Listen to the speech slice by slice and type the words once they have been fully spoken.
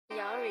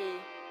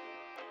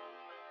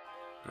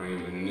I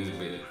ain't been in this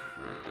bitch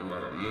in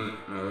about a month,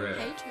 no rap.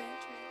 Hey, Trey.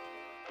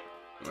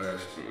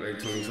 Late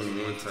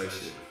 2021 type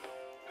shit.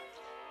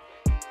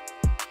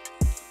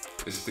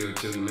 It's still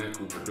chillin', man,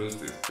 who produced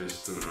this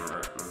bitch too,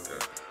 alright,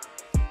 okay.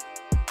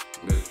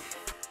 Good.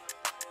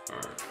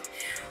 Alright.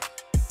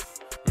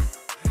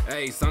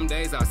 Hey, some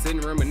days I sit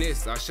and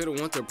reminisce. I should've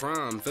went to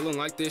prom. Feeling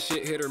like this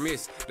shit hit or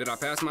miss. Did I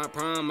pass my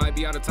prime? Might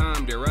be out of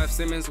time. Did Raf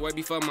Simmons way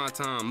before my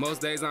time? Most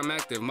days I'm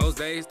active. Most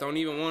days don't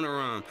even wanna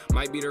rhyme.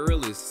 Might be the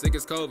realest. Sick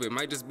as COVID.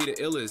 Might just be the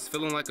illest.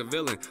 Feeling like a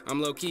villain.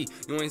 I'm low key.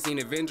 You ain't seen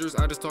Avengers.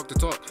 I just talk the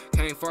talk.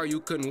 Came far.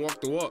 You couldn't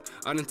walk the walk.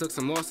 I done took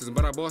some losses,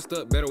 but I bossed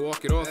up. Better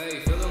walk it off.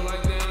 Hey, feeling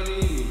like they don't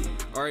need me.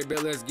 Alright,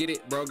 bet, let's get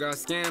it. Bro got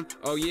scammed.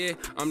 Oh yeah,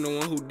 I'm the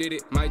one who did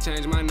it. Might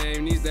change my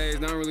name these days.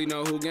 Don't really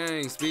know who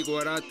gang. Speak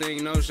what I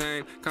think. No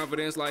shame.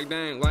 Confidence like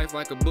dang. Life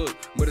like a book,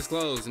 but it's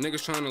closed.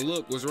 Niggas trying to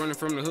look. Was running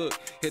from the hook.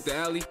 Hit the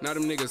alley. Now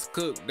them niggas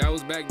cook. That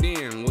was back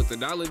then. With the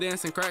dollar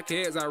dancing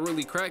crackheads, I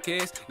really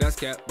crackheads. That's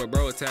cap, but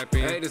bro, tap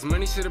in. Hey, this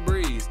money shit a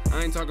breeze.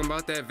 I ain't talking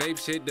about that vape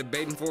shit.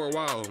 Debating for a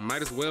while.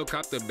 Might as well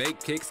cop the bake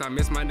kicks. I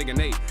miss my nigga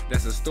Nate.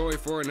 That's a story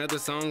for another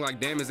song. Like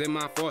damn, is it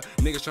my fault?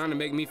 Niggas trying to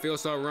make me feel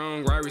so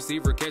wrong. Wide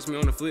receiver catch me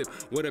on the flip.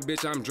 With a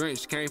bitch, I'm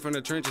drenched. Came from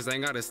the trenches.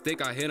 Ain't got a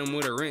stick. I hit him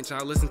with a wrench. I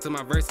listen to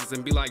my verses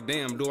and be like,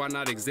 damn, do I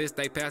not exist?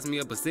 They pass me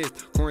up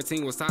assist.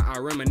 Quarantine was hot. I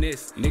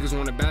reminisce. Niggas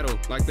want to battle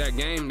like that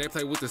game. They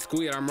play with the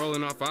squid. I'm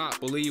rolling off a op.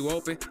 Believe you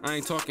open? I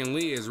ain't talking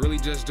Liz. Really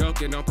just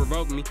joking. Don't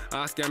provoke me.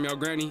 I scam your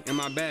granny in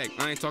my bag.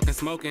 I ain't talking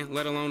smoking,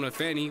 let alone a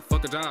fanny.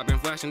 Fuck a job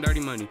and flashing dirty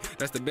money.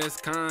 That's the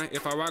best kind.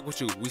 If I rock with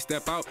you, we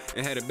step out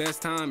and had the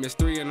best time. It's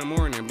 3 in the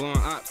morning, blowing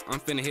ops. I'm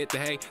finna hit the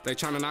hay. They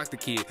tryna knock the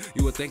kid.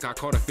 You would think I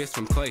caught a fist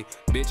from Clay.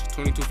 Bitch,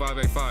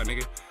 22585,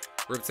 nigga.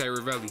 Riptay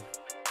Ravelli.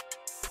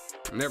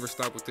 Never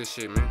stop with this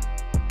shit, man.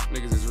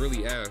 Niggas is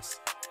really ass.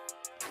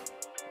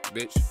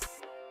 Bitch.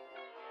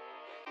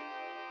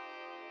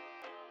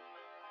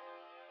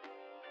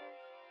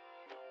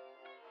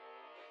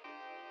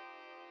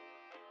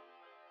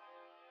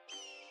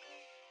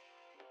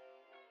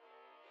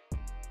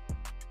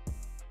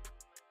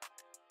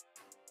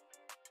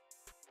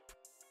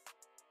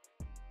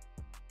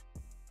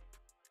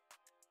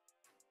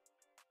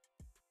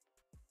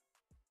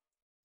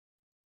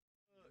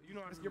 You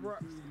know how to skip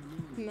rocks?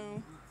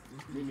 No.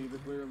 Me neither,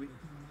 clearly.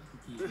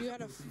 You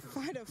gotta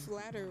find a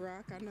flatter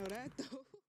rock. I know that though.